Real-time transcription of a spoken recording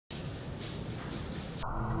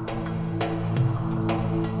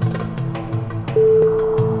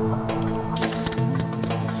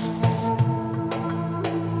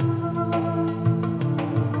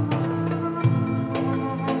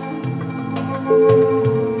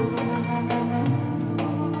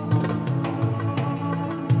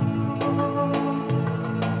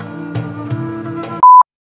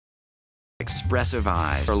Expressive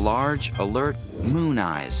eyes. Her large, alert moon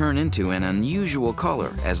eyes turn into an unusual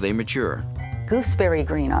color as they mature. Gooseberry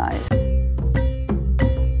green eyes.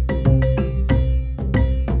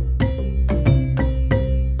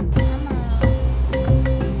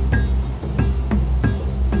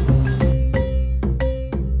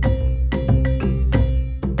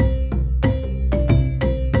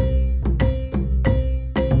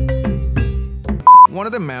 One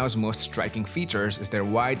of the Mau's most striking features is their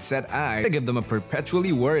wide set eyes that give them a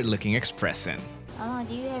perpetually worried-looking expression.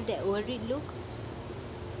 Do you have that worried look?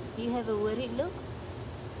 Do you have a worried look?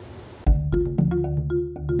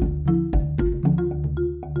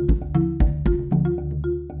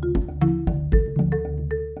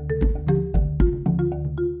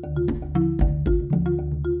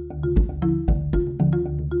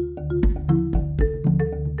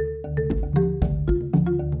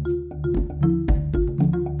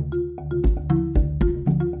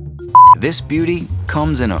 This beauty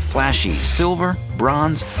comes in a flashy silver,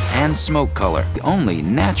 bronze, and smoke color, the only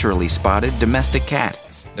naturally spotted domestic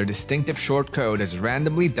cat. Their distinctive short coat is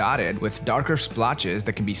randomly dotted with darker splotches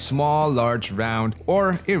that can be small, large, round,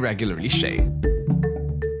 or irregularly shaped.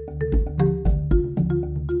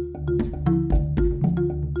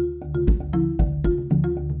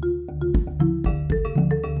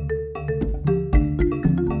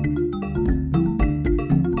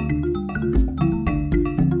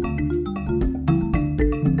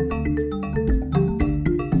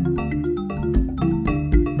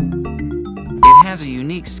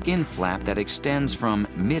 Skin flap that extends from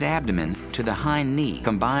mid-abdomen to the hind knee.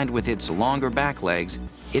 Combined with its longer back legs,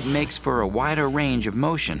 it makes for a wider range of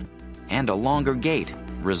motion and a longer gait,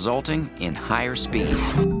 resulting in higher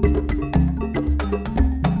speeds.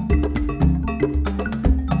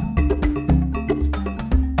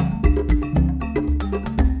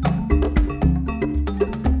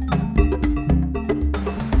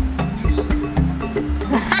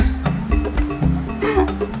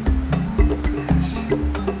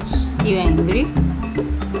 You angry?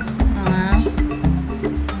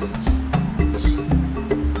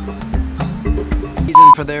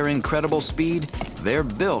 Reason for their incredible speed, they're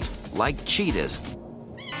built like cheetahs.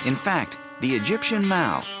 In fact, the Egyptian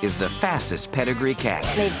Mau is the fastest pedigree cat.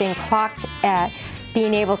 They've been clocked at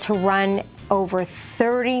being able to run over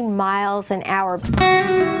 30 miles an hour.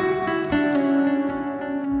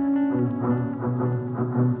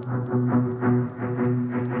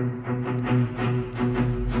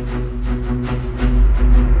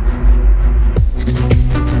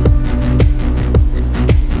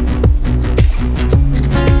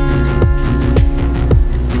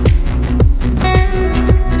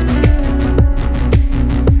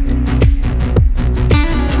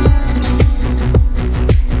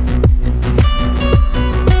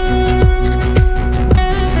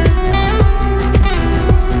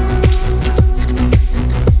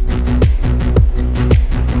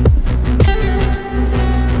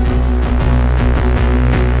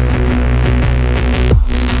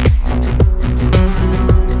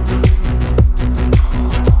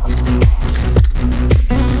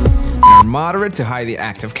 Moderate to highly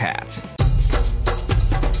active cats.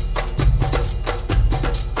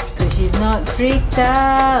 So she's not freaked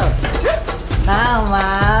out.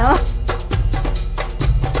 Mau.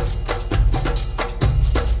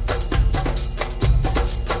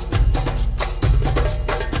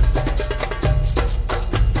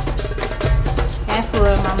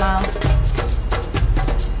 Careful, Mama.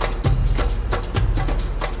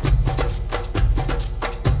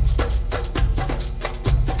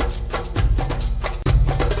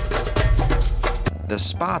 The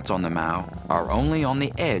spots on the Mau are only on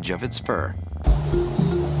the edge of its fur.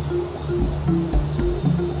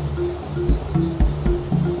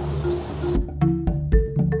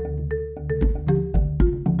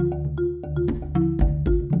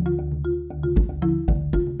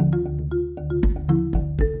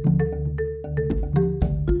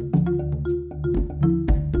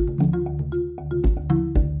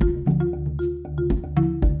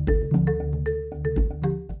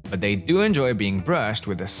 But they do enjoy being brushed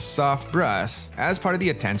with a soft brush as part of the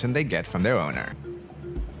attention they get from their owner.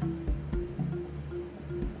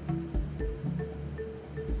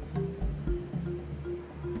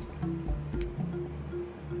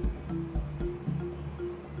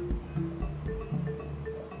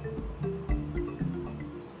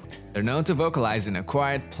 They're known to vocalize in a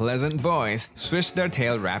quiet, pleasant voice, swish their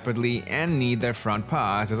tail rapidly, and knead their front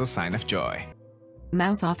paws as a sign of joy.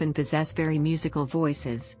 Maus often possess very musical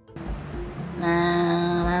voices.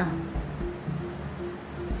 Mau.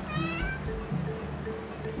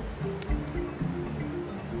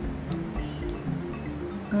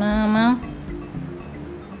 Mau.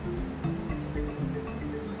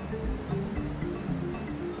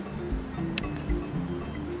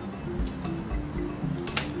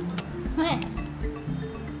 What?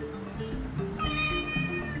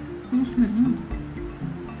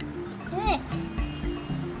 What?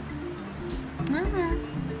 Mama.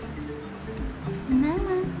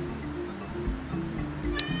 Mama.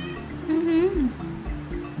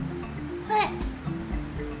 What?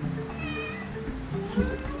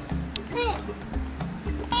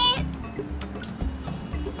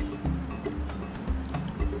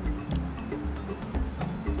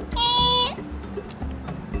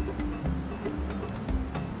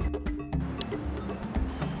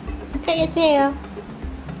 Look at your tail.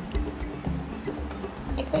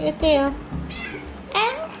 Look at your tail.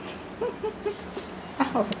 Ah.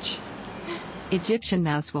 Ouch. Egyptian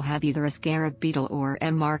mouse will have either a scarab beetle or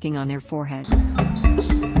M marking on their forehead.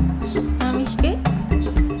 Mommy's good.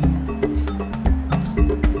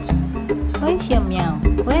 Where's your meow?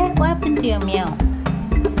 What happened to your meow?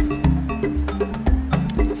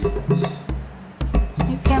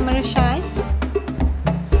 You camera shy?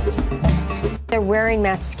 They're wearing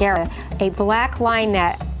mascara, a black line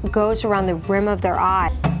that goes around the rim of their eye.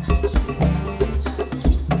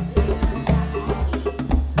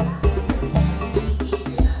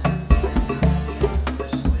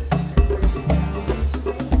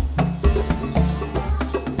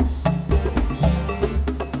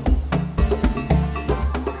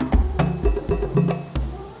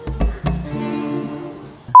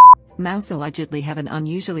 Mouse allegedly have an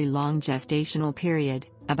unusually long gestational period,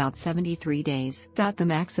 about 73 days. The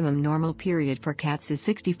maximum normal period for cats is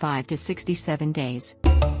 65 to 67 days.